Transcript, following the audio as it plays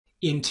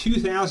In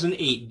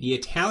 2008, the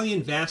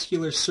Italian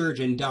vascular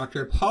surgeon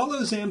Dr.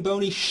 Paulo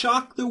Zamboni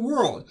shocked the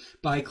world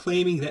by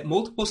claiming that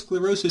multiple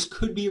sclerosis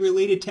could be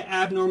related to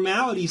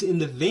abnormalities in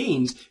the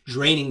veins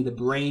draining the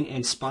brain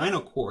and spinal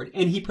cord,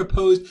 and he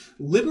proposed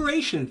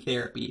liberation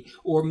therapy,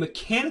 or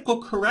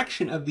mechanical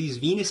correction of these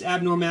venous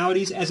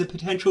abnormalities, as a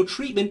potential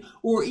treatment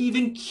or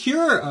even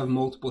cure of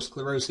multiple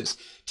sclerosis.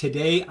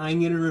 Today,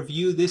 I'm going to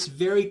review this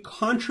very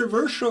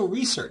controversial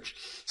research,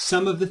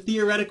 some of the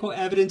theoretical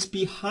evidence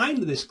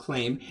behind this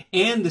claim,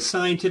 and the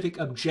scientific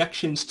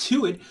objections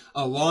to it,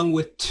 along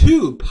with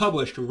 2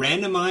 published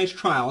randomized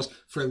trials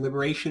for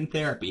liberation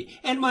therapy,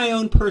 and my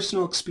own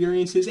personal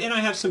experiences, and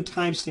I have some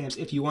timestamps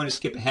if you want to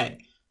skip ahead.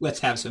 Let's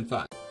have some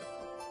fun.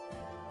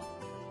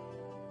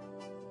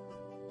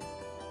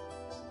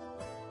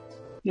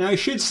 Now, I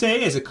should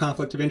say, as a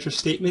conflict of interest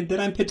statement, that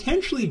I'm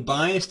potentially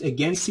biased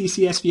against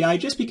CCSVI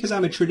just because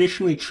I'm a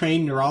traditionally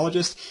trained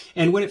neurologist,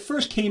 and when it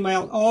first came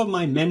out, all of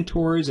my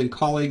mentors and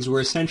colleagues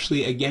were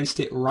essentially against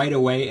it right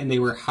away, and they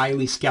were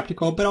highly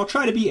skeptical, but I'll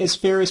try to be as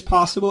fair as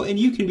possible, and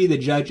you can be the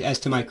judge as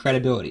to my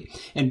credibility.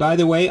 And by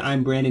the way,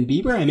 I'm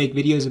Beaber. I make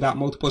videos about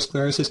multiple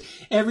sclerosis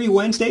every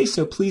Wednesday,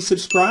 so please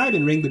subscribe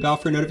and ring the bell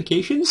for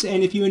notifications,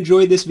 and if you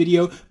enjoyed this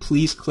video,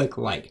 please click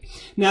like.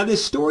 Now,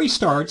 this story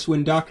starts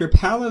when Dr.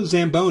 Paulo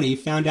Zamboni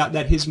found out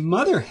that his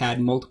mother had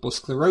multiple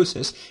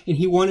sclerosis, and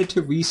he wanted to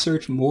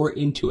research more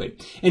into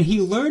it. And he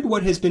learned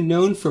what has been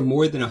known for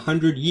more than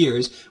 100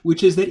 years,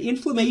 which is that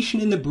inflammation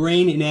in the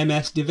brain in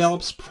MS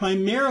develops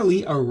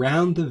primarily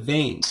around the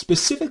veins,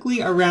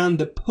 specifically around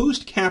the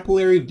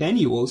post-capillary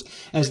venules,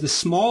 as the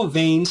small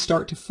veins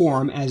start to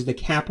form as the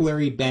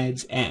capillary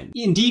beds end.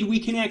 Indeed, we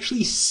can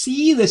actually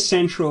see the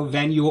central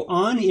venule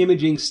on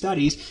imaging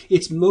studies.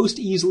 It's most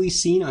easily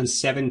seen on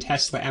 7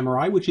 Tesla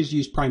MRI, which is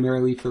used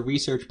primarily for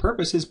research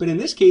purposes, but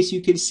in this case, you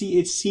can see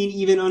it's seen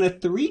even on a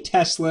 3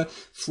 Tesla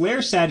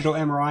flare sagittal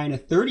MRI in a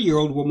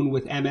 30-year-old woman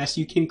with MS.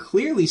 You can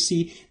clearly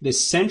see the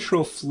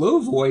central flow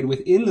void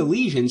within the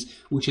lesions,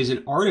 which is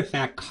an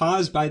artifact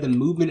caused by the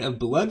movement of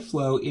blood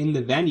flow in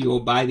the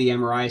venule by the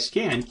MRI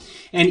scan.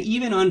 And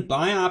even on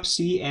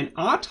biopsy and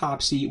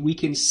autopsy, we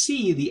can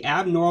see the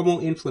abnormal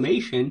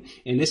inflammation,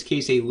 in this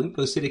case a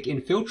lymphocytic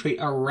infiltrate,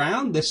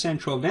 around the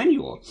central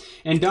venule.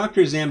 And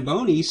Dr.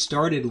 Zamboni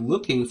started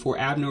looking for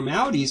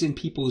abnormalities in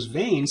people's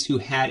veins who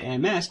had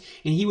MS,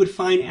 and he would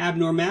find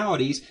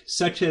abnormalities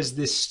such as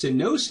this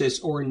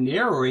stenosis, or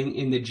narrowing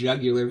in the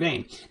jugular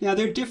vein. Now,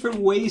 there are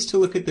different ways to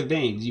look at the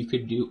veins. You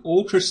could do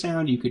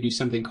ultrasound, you could do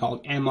something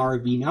called MR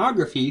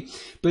venography,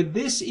 but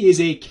this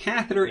is a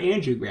catheter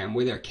angiogram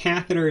where their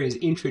catheter is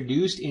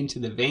introduced into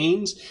the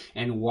veins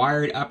and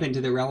wired up into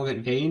the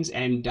relevant veins,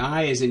 and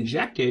dye is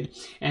injected,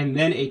 and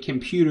then a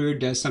computer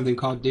does something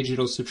called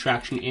digital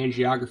subtraction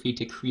angiography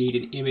to create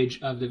an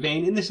image of the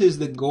vein. And this is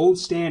the gold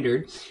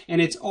standard,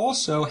 and it's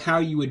also how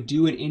you would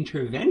do an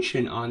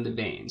intervention on the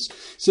veins.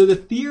 So the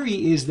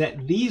theory is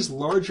that these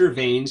larger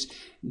veins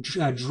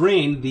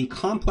drain the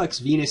complex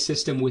venous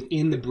system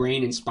within the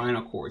brain and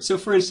spinal cord. So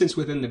for instance,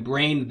 within the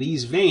brain,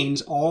 these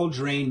veins all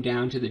drain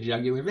down to the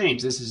jugular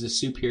veins. This is the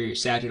superior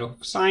sagittal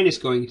sinus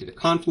going into the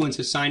confluence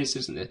of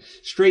sinuses and the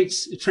straight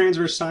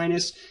transverse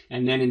sinus,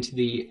 and then into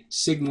the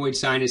sigmoid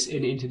sinus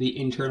and into the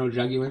internal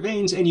jugular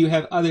veins. And you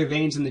have other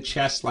veins in the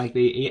chest like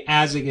the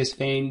azygos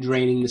vein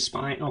draining the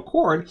spinal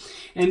cord.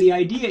 And the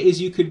idea is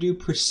you could do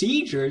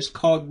procedures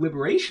called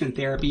liberation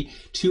therapy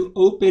to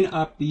open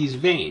up these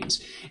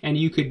veins. And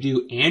you could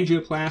do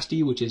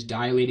angioplasty, which is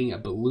dilating a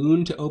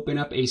balloon to open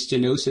up a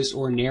stenosis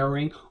or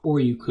narrowing, or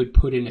you could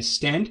put in a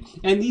stent.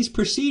 And these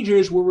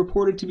procedures were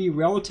reported to be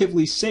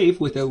relatively safe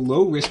with a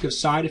low risk of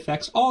side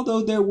effects,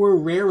 although there were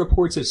rare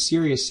reports of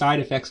serious side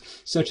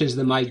effects, such as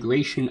the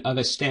migration of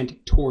a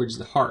stent towards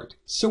the heart.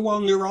 So while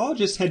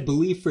neurologists had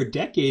believed for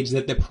decades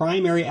that the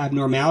primary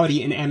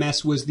abnormality in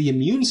MS was the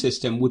immune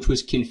system, which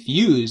was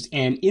confused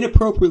and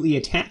inappropriately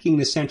attacking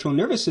the central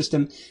nervous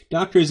system,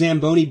 Dr.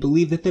 Zamboni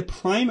believed that the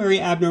primary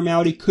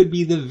abnormality could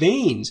be the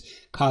veins,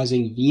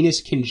 causing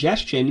venous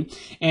congestion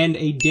and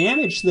a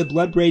damage to the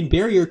blood-brain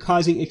barrier,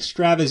 causing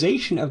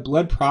extravasation of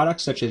blood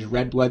products such as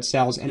red blood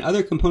cells and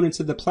other components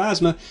of the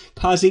plasma,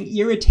 causing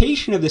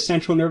irritation of the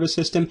central nervous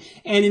system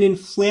and an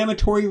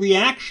inflammatory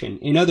reaction.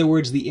 In other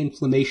words, the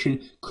inflammation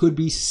could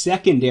be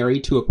secondary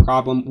to a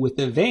problem with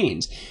the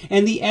veins.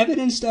 And the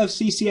evidence of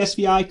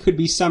CCSVI could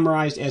be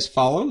summarized as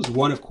follows.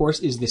 One, of course,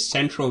 is the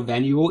central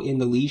venule in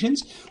the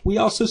lesions. We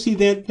also see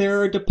that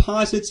there are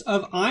deposits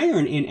of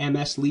iron in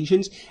MS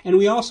lesions, and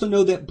we also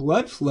know that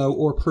blood flow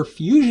or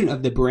perfusion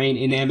of the brain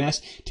in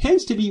MS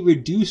tends to be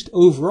reduced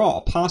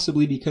overall,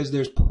 possibly because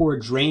there's poor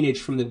drainage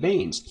from the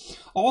veins.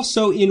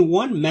 Also, in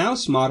one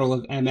mouse model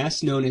of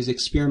MS known as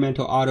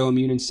experimental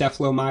autoimmune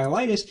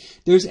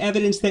encephalomyelitis, there's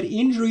evidence that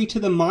injury to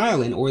the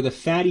myelin, or the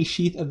fatty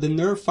sheath of the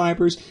nerve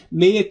fibers,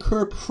 may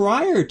occur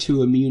prior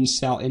to immune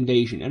cell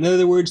invasion. In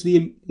other words,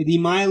 the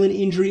myelin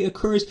injury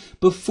occurs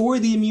before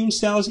the immune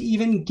cells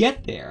even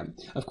get there.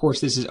 Of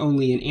course, this is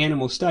only in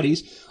animal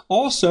studies.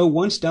 Also,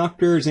 once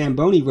Dr. Zamboni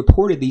Zamboni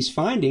reported these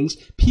findings,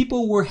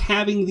 people were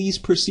having these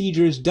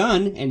procedures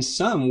done, and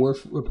some were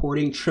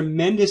reporting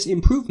tremendous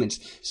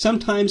improvements,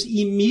 sometimes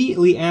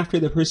immediately after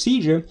the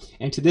procedure.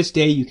 And to this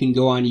day, you can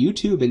go on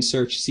YouTube and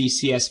search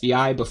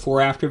CCSVI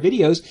before-after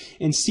videos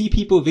and see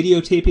people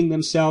videotaping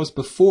themselves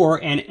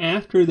before and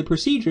after the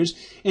procedures,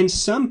 and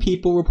some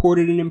people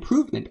reported an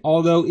improvement,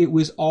 although it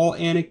was all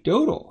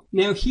anecdotal.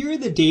 Now, here are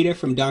the data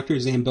from Dr.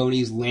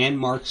 Zamboni's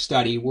landmark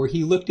study where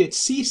he looked at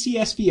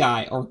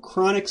CCSVI, or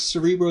chronic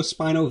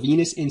cerebrospinal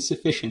venous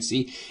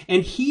insufficiency,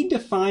 and he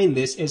defined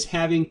this as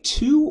having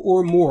 2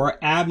 or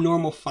more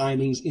abnormal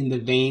findings in the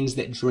veins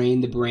that drain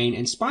the brain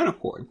and spinal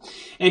cord.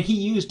 And he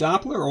used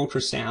Doppler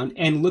ultrasound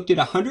and looked at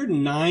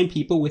 109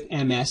 people with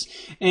MS,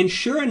 and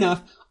sure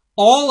enough,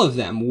 all of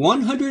them,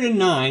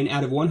 109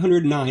 out of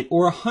 109,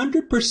 or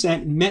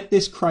 100%, met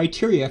this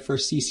criteria for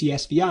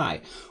CCSVI,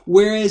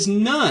 whereas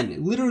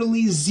none,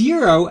 literally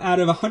 0 out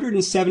of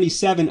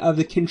 177 of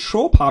the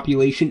control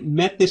population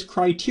met this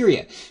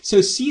criteria. So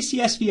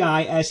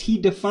CCSVI, as he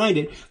defined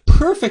it,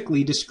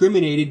 perfectly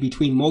discriminated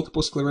between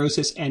multiple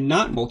sclerosis and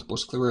not multiple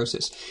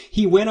sclerosis.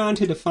 He went on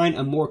to define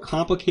a more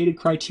complicated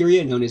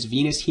criteria known as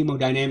venous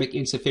hemodynamic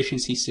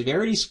insufficiency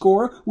severity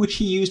score, which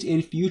he used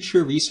in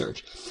future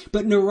research.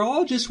 But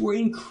neurologists were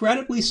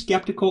incredibly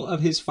skeptical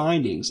of his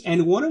findings,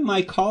 and one of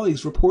my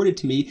colleagues reported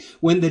to me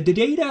when the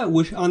data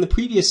on the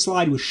previous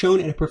slide was shown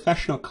at a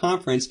professional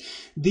conference,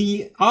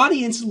 the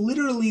audience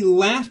literally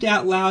laughed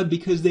out loud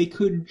because they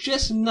could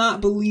just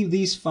not believe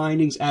these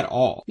findings at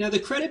all. Now, the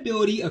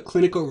credibility of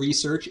clinical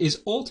research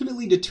is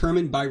ultimately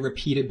determined by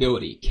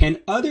repeatability. Can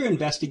other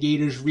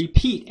investigators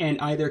repeat and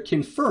either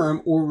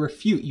confirm or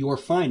refute your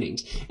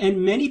findings?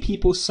 And many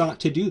people sought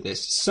to do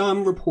this,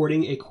 some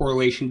reporting a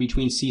correlation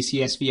between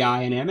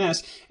CCSVI and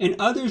MS, and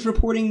others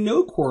reporting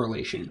no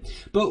correlation.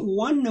 But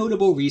one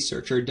notable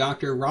researcher,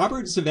 Dr.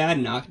 Robert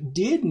Zivadinov,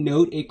 did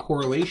note a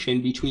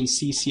correlation between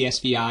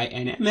CCSVI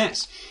and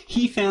MS.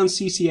 He found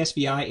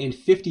CCSVI in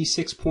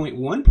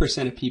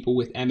 56.1% of people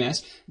with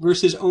MS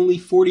versus only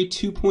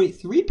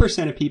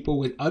 42.3% of people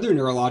with other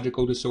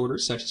neurological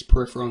disorders such as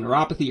peripheral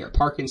neuropathy or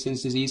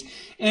Parkinson's disease,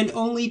 and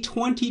only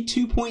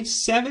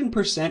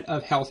 22.7%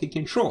 of healthy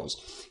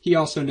controls. He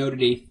also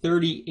noted a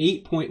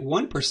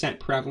 38.1%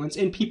 prevalence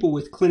in people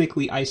with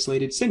clinically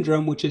isolated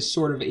syndrome, which is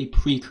sort of a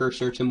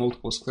precursor to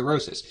multiple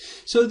sclerosis.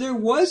 So there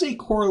was a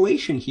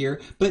correlation here,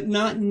 but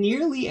not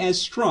nearly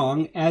as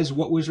strong as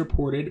what was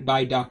reported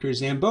by Dr.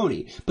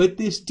 Zamboni. But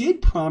this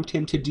did prompt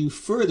him to do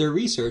further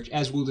research,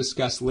 as we'll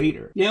discuss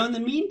later. Now, in the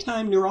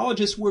meantime,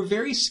 neurologists were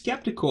very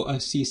skeptical of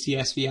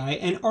CCSVI,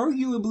 and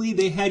arguably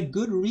they had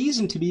good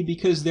reason to be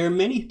because there are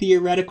many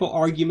theoretical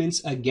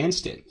arguments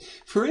against it.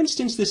 For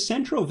instance, the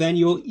central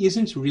venule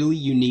isn't really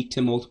unique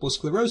to multiple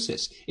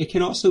sclerosis. It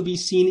can also be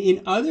seen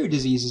in other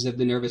diseases of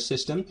the nervous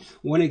system.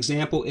 One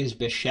example is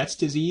Behçet's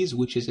disease,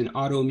 which is an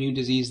autoimmune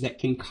disease that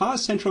can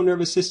cause central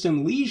nervous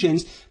system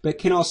lesions, but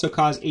can also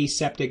cause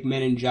aseptic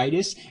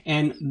meningitis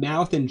and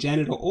mouth and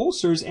genital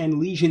ulcers and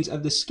lesions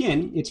of the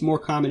skin. It's more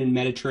common in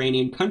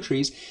Mediterranean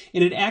countries,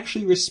 and it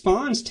actually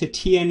responds to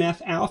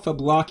TNF-alpha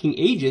blocking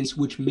agents,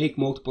 which make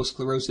multiple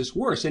sclerosis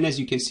worse. And as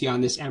you can see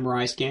on this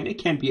MRI scan,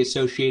 it can be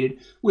associated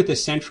with a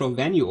central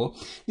venule.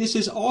 This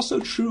is also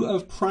true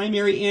of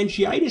primary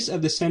angiitis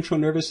of the central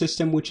nervous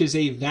system, which is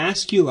a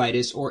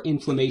vasculitis or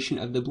inflammation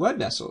of the blood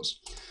vessels.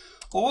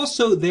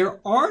 Also, there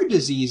are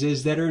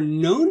diseases that are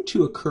known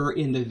to occur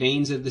in the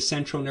veins of the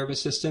central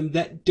nervous system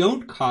that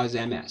don't cause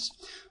MS.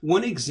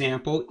 One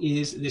example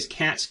is this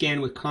CAT scan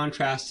with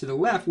contrast to the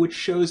left, which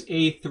shows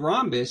a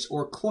thrombus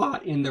or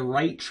clot in the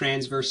right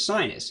transverse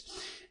sinus.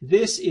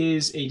 This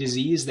is a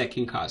disease that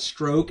can cause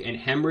stroke and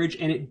hemorrhage,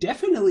 and it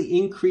definitely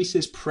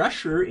increases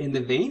pressure in the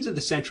veins of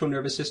the central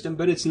nervous system,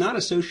 but it's not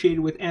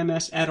associated with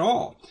MS at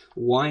all.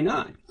 Why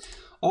not?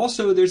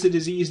 Also, there's a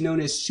disease known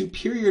as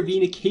superior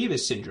vena cava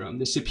syndrome.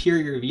 The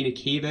superior vena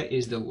cava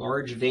is the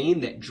large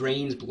vein that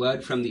drains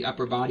blood from the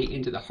upper body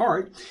into the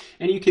heart.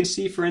 And you can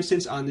see, for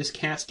instance, on this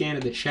CAT scan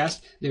of the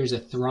chest, there's a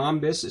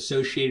thrombus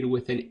associated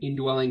with an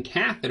indwelling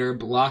catheter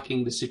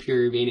blocking the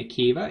superior vena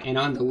cava. And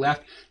on the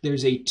left,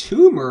 there's a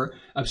tumor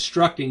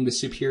obstructing the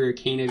superior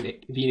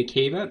vena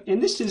cava. And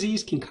this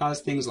disease can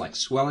cause things like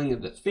swelling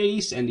of the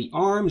face and the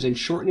arms and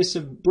shortness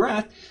of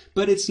breath,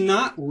 but it's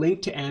not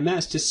linked to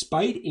MS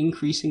despite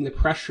increasing the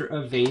pressure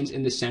of veins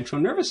in the central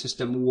nervous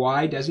system.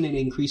 Why doesn't it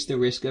increase the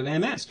risk of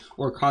MS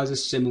or cause a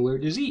similar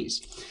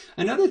disease?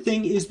 Another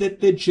thing is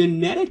that the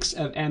genetics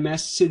of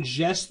MS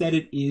suggests that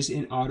it is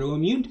an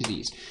autoimmune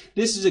disease.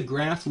 This is a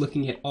graph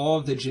looking at all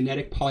of the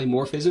genetic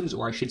polymorphisms,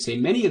 or I should say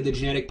many of the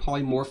genetic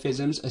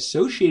polymorphisms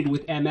associated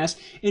with MS,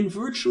 and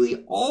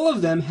virtually all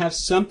of them have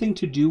something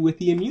to do with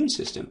the immune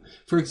system.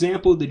 For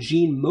example, the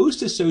gene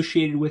most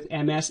associated with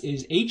MS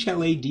is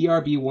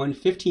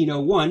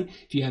HLA-DRB1-1501.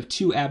 If you have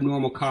 2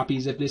 abnormal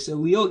copies of this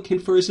allele, it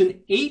confers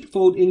an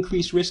 8-fold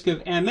increased risk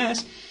of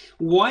MS.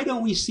 Why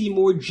don't we see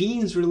more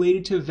genes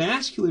related to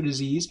vascular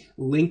disease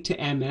linked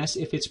to MS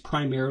if it's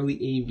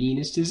primarily a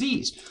venous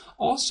disease?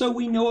 Also,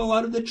 we know a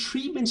lot of the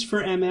treatments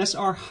for MS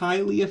are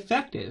highly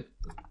effective.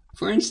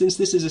 For instance,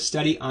 this is a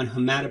study on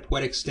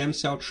hematopoietic stem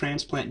cell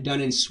transplant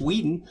done in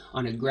Sweden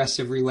on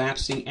aggressive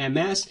relapsing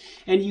MS,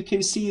 and you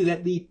can see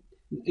that the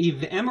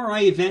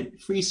MRI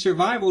event-free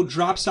survival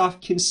drops off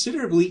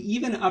considerably,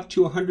 even up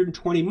to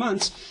 120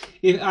 months.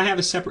 I have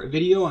a separate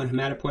video on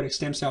hematopoietic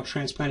stem cell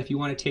transplant if you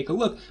want to take a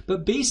look,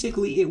 but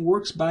basically it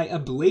works by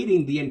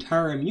ablating the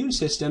entire immune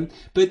system,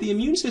 but the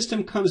immune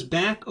system comes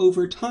back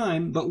over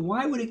time. But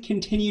why would it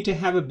continue to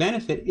have a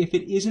benefit if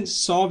it isn't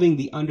solving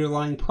the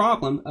underlying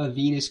problem of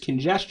venous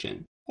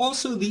congestion?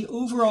 Also, the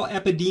overall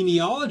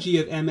epidemiology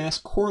of MS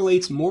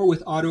correlates more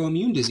with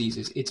autoimmune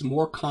diseases. It's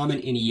more common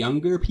in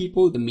younger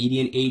people. The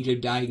median age of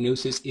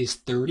diagnosis is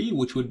 30,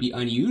 which would be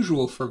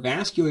unusual for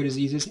vascular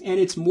diseases, and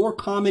it's more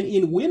common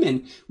in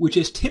women, which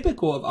is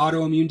typical of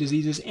autoimmune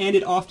diseases, and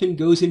it often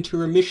goes into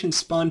remission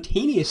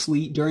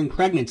spontaneously during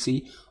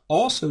pregnancy,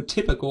 also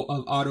typical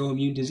of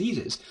autoimmune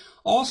diseases.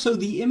 Also,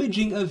 the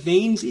imaging of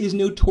veins is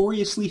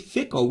notoriously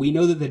fickle. We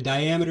know that the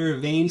diameter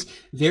of veins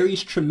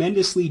varies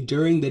tremendously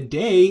during the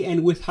day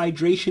and with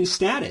hydration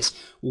status.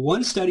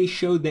 One study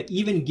showed that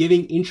even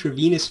giving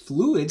intravenous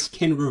fluids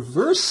can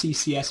reverse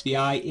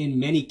CCSVI in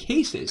many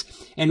cases.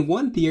 And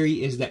one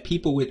theory is that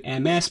people with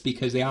MS,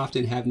 because they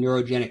often have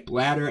neurogenic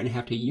bladder and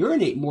have to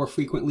urinate more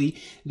frequently,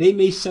 they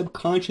may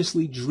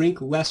subconsciously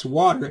drink less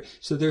water,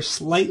 so they're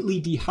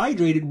slightly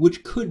dehydrated,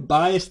 which could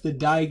bias the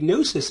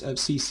diagnosis of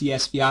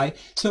CCSVI,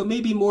 so it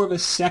may be more of a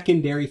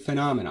secondary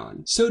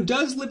phenomenon. So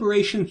does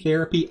liberation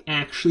therapy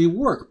actually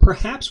work?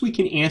 Perhaps we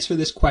can answer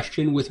this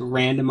question with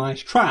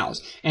randomized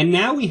trials. And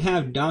now we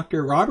have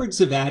Dr. Robert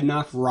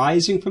Zivadinov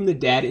rising from the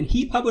dead, and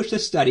he published a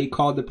study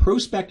called the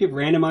Prospective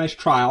Randomized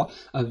Trial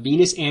of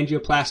Venous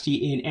Angioplasty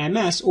in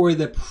MS, or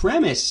the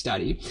PREMIS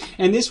study.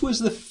 And this was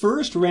the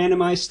first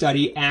randomized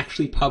study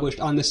actually published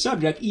on the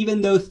subject,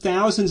 even though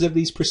thousands of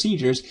these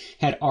procedures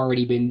had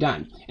already been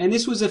done. And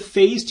this was a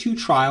phase 2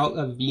 trial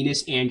of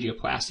venous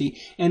angioplasty,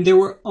 and there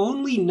were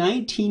only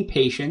 19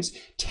 patients.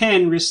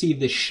 10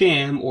 received the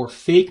sham or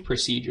fake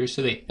procedure,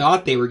 so they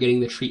thought they were getting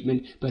the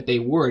treatment, but they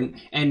weren't,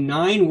 and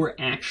 9 were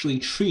actually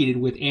treated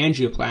with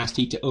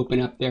angioplasty to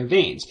open up their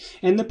veins.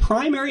 And the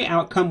primary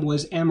outcome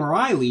was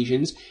MRI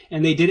lesions,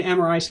 and they did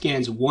MRI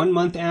scans 1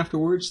 month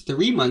afterwards,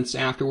 3 months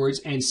afterwards,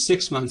 and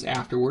 6 months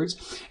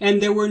afterwards,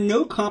 and there were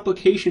no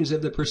complications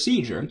of the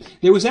procedure.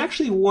 There was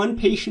actually one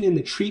patient in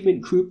the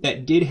treatment group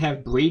that did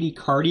have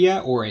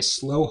bradycardia, or a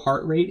slow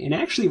heart rate, and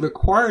actually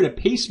required a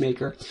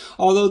pacemaker,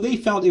 although they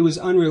felt it was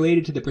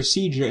unrelated to the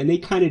procedure, and they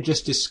kind of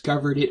just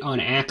discovered it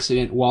on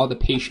accident while the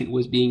patient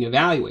was being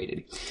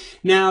evaluated.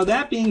 Now,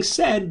 that being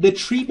said, the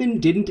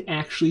treatment didn't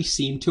actually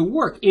seem to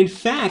work. In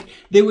fact,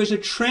 there was a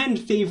trend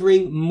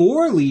favoring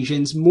more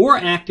lesions, more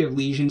active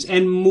lesions,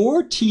 and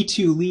more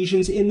T2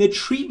 lesions in the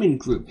treatment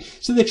group.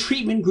 So the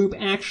treatment group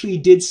actually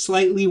did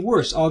slightly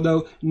worse,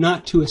 although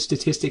not to a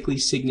statistically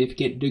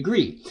significant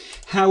degree.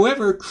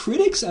 However,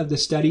 critics of the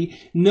study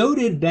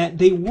noted that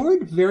they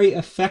weren't very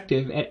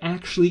effective at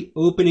actually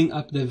opening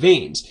up the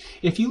veins.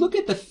 If you look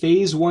at the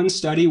phase 1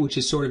 study, which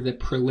is sort of the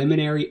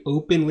preliminary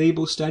open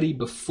label study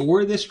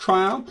before this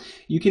trial,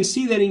 you can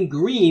see that in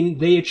green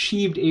they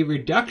achieved a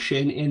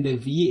reduction in the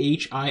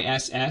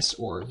VHISS,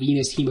 or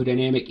venous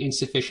hemodynamic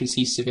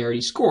insufficiency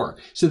severity score.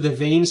 So the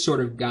veins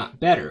sort of got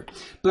better.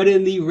 But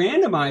in the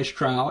randomized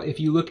trial, if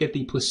you look at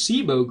the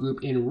placebo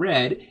group in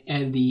red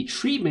and the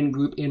treatment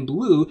group in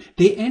blue,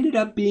 they ended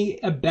up being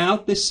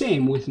about the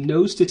same with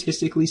no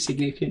statistically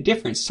significant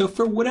difference. So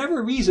for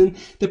whatever reason,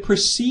 the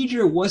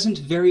procedure wasn't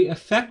very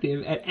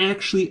effective at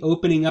actually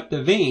opening up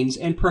the veins,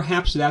 and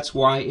perhaps that's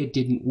why it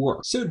didn't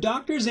work. So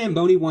Dr.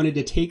 Zamboni wanted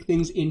to take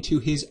things into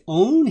his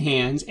own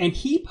hands, and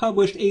he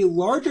published a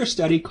larger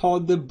study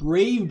called the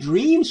Brave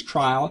Dreams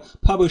trial,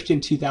 published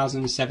in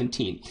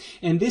 2017.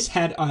 And this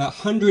had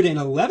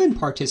 111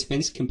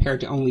 participants compared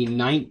to only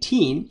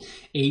 19,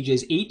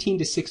 ages 18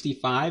 to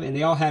 65, and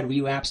they all had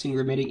relapsing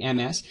remitting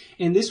MS.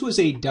 And this was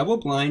a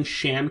double-blind,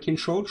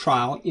 sham-controlled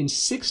trial in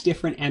 6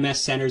 different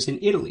MS centers in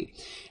Italy.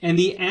 And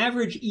the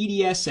average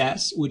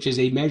EDSS, which is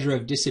a measure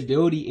of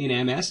disability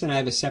in MS, and I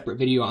have a separate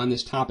video on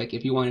this topic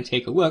if you want to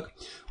take a look,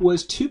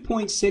 was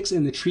 2.6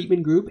 in the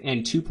treatment group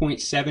and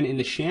 2.7 in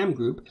the sham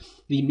group.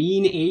 The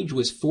mean age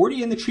was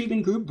 40 in the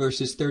treatment group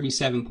versus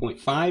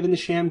 37.5 in the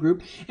sham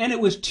group, and it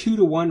was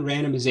 2-to-1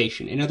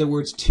 randomization. In other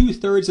words,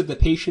 2/3 of the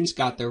patients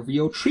got the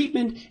real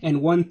treatment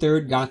and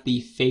 1/3 got the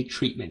fake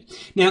treatment.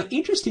 Now,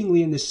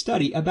 interestingly, in this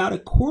study, about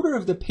 1/4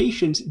 of the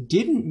patients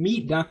didn't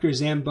meet Dr.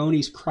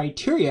 Zamboni's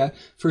criteria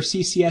for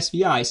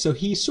CCSVI, so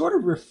he sort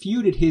of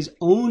refuted his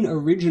own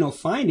original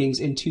findings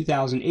in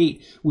 2008,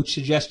 which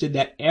suggested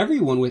that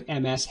everyone with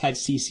MS had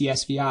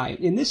CCSVI.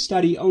 In this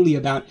study, only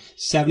about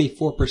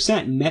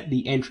 74% met the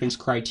the entrance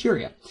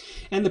criteria.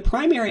 And the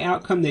primary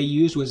outcome they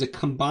used was a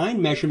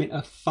combined measurement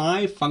of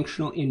 5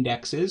 functional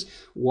indexes: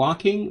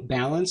 walking,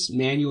 balance,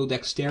 manual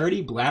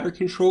dexterity, bladder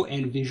control,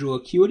 and visual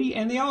acuity,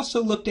 and they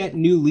also looked at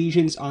new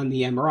lesions on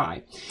the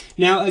MRI.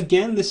 Now,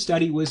 again, the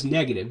study was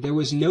negative. There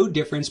was no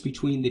difference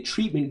between the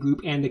treatment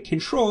group and the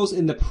controls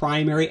in the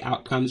primary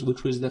outcomes,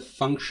 which was the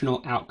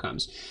functional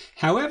outcomes.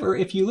 However,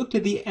 if you looked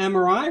at the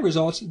MRI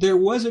results, there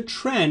was a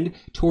trend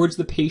towards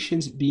the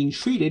patients being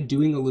treated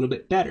doing a little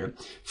bit better.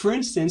 For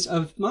instance,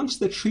 amongst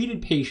the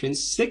treated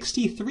patients,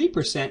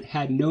 63%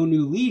 had no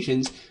new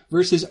lesions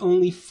versus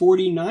only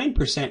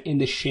 49% in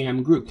the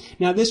sham group.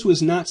 Now, this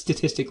was not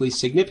statistically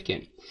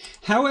significant.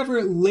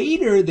 However,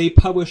 later they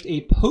published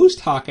a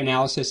post hoc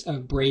analysis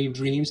of Brave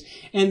Dreams,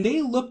 and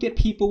they looked at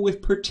people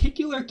with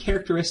particular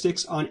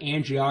characteristics on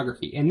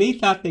angiography, and they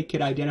thought they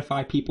could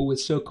identify people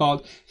with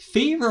so-called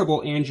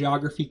favorable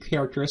angiography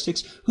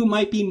characteristics who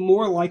might be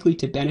more likely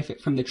to benefit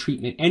from the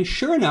treatment. And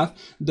sure enough,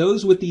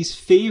 those with these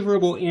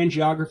favorable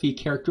angiography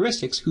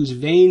characteristics, whose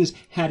veins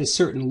had a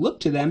certain look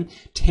to them,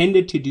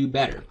 tended to do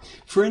better.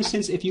 For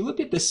instance, if you look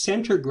at the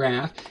center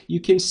graph,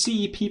 you can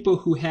see people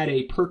who had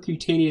a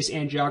percutaneous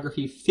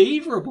angiography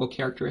favorable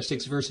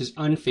characteristics versus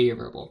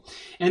unfavorable.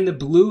 And the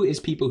blue is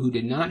people who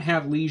did not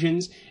have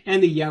lesions,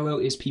 and the yellow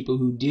is people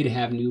who did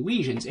have new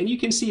lesions. And you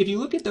can see if you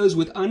look at those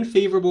with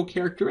unfavorable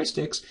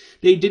characteristics,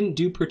 they didn't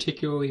do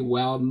particularly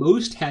well.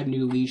 Most had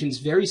new lesions,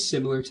 very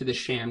similar to the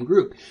sham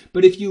group.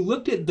 But if you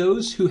looked at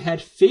those who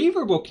had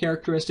favorable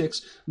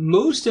characteristics,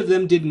 most of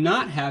them did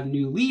not have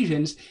new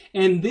lesions,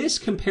 and this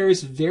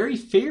compares very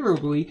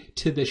favorably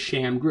to the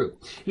sham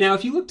group. Now,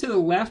 if you look to the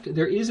left,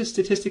 there is a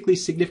statistically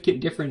significant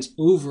difference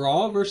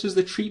overall versus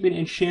the treatment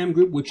and sham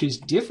group, which is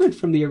different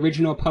from the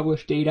original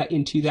published data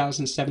in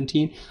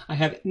 2017. I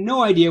have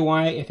no idea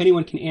why. If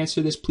anyone can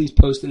answer this, please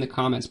post in the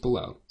comments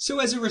below. So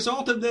as a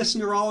result of this,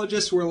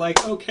 neurologists were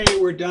like, okay,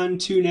 we're done,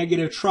 2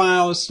 negative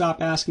trials,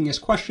 stop asking us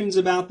questions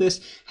about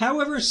this.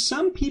 However,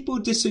 some people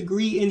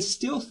disagree and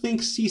still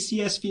think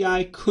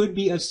CCSVI could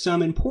be of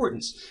some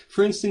importance.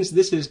 For instance,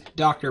 this is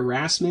Dr.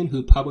 Rassman,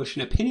 who published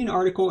an opinion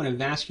article in a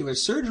vascular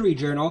surgery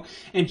journal,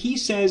 and he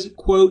says,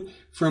 quote,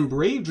 "From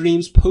Brave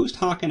Dreams post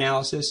hoc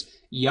analysis,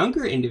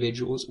 younger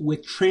individuals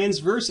with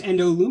transverse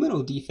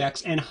endoluminal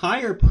defects and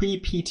higher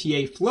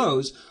pre-PTA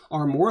flows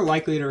are more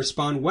likely to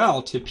respond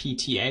well to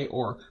PTA,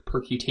 or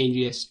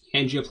percutaneous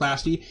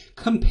angioplasty,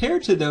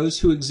 compared to those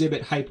who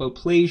exhibit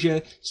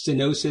hypoplasia,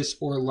 stenosis,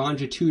 or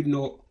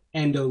longitudinal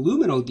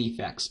endoluminal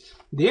defects.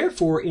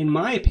 Therefore, in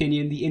my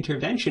opinion, the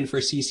intervention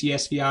for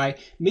CCSVI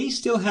may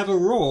still have a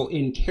role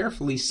in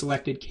carefully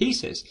selected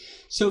cases."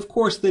 So, of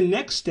course, the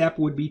next step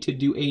would be to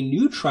do a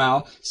new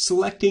trial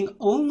selecting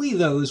only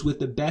those with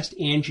the best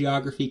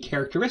angiography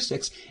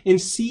characteristics and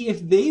see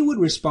if they would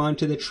respond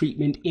to the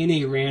treatment in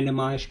a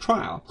randomized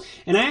trial.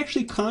 And I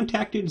actually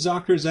contacted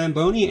Dr.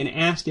 Zamboni and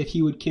asked if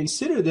he would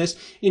consider this,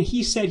 and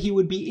he said he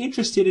would be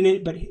interested in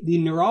it, but the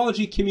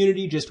neurology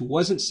community just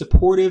wasn't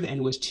supportive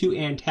and was too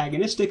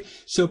antagonistic,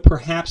 so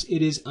perhaps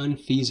it is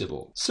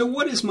unfeasible. So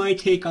what is my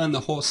take on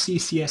the whole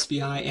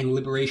CCSVI and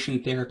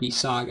liberation therapy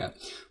saga?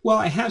 Well,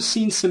 I have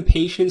seen some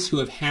patients who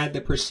have had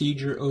the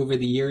procedure over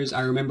the years. I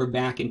remember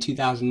back in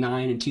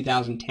 2009 and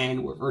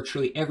 2010 where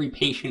virtually every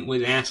patient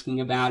was asking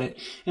about it.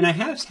 And I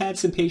have had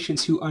some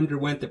patients who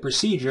underwent the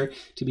procedure.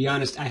 To be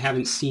honest, I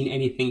haven't seen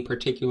anything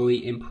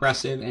particularly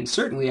impressive. And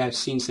certainly I've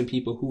seen some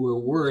people who were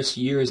worse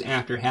years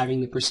after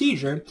having the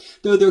procedure,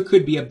 though there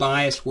could be a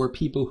bias where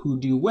people who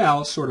do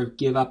well sort of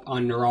give up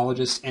on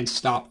neurologists and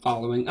stop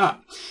following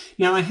up.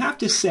 Now, I have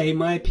to say,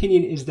 my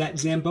opinion is that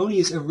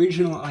Zamboni's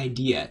original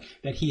idea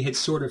that he had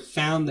sort of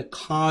found the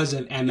cause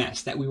of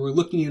MS, that we were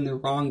looking in the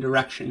wrong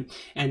direction,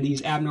 and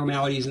these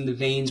abnormalities in the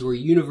veins were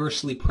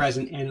universally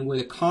present and were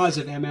the cause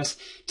of MS,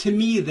 to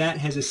me, that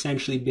has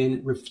essentially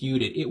been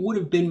refuted. It would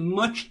have been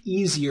much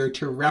easier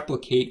to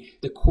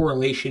replicate the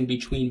correlation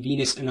between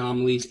venous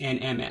anomalies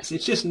and MS.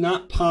 It's just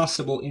not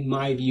possible, in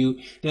my view,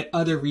 that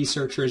other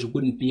researchers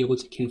wouldn't be able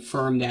to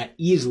confirm that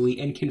easily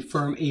and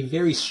confirm a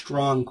very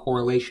strong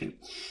correlation.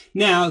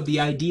 Now, the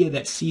idea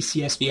that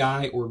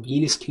CCSVI, or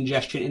venous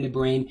congestion in the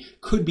brain,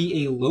 could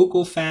be a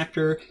local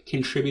factor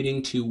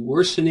contributing to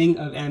worsening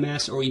of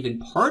MS or even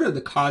part of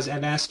the cause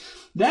of MS,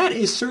 that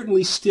is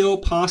certainly still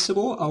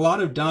possible. A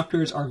lot of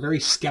doctors are very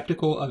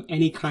skeptical of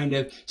any kind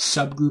of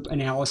subgroup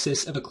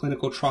analysis of a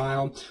clinical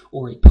trial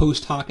or a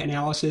post hoc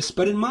analysis,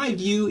 but in my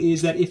view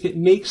is that if it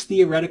makes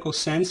theoretical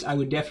sense, I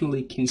would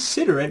definitely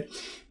consider it.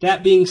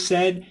 That being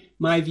said,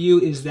 my view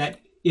is that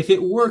if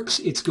it works,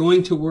 it's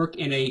going to work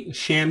in a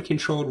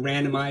sham-controlled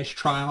randomized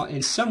trial,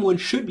 and someone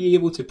should be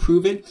able to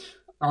prove it.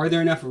 Are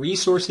there enough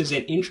resources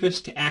and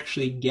interest to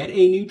actually get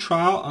a new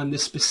trial on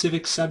this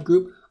specific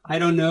subgroup? I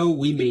don't know.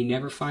 We may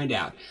never find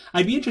out.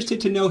 I'd be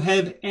interested to know,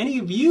 have any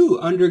of you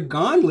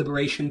undergone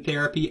liberation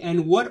therapy,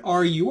 and what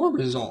are your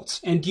results?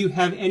 And do you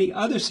have any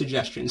other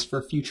suggestions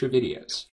for future videos?